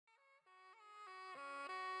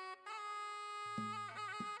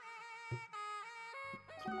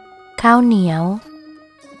ข้าวเหนียว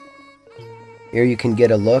Here you can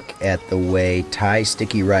get a look at the way Thai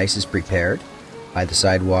sticky rice is prepared by the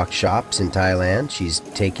sidewalk shops in Thailand. She's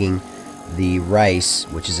taking the rice,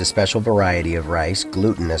 which is a special variety of rice,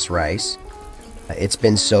 glutinous rice. It's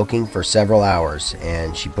been soaking for several hours,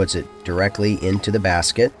 and she puts it directly into the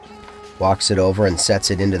basket, walks it over and sets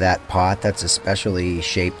it into that pot. That's a specially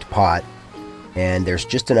shaped pot, and there's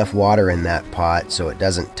just enough water in that pot so it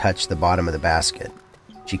doesn't touch the bottom of the basket.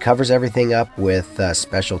 She covers everything up with a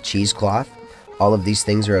special cheesecloth. All of these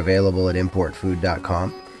things are available at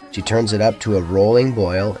ImportFood.com. She turns it up to a rolling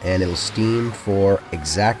boil, and it'll steam for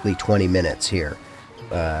exactly 20 minutes here.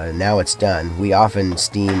 Now it's done. We often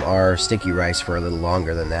steam our sticky rice for a little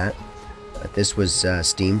longer than that, but this was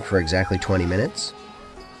steamed for exactly 20 minutes.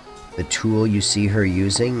 The tool you see her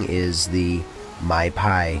using is the mai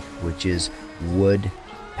pai, which is wood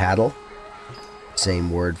paddle.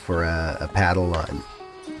 Same word for a paddle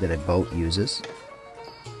that a boat uses.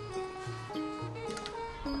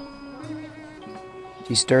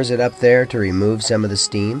 She stirs it up there to remove some of the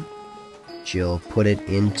steam. She'll put it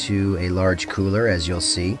into a large cooler, as you'll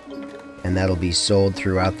see, and that'll be sold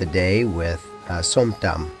throughout the day with som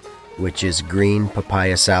tam, which is green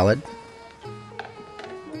papaya salad.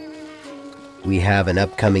 We have an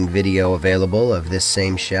upcoming video available of this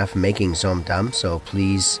same chef making som tam, so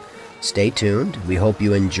please stay tuned. We hope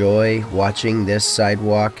you enjoy watching this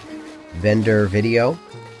sidewalk vendor video.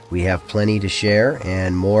 We have plenty to share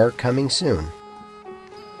and more coming soon.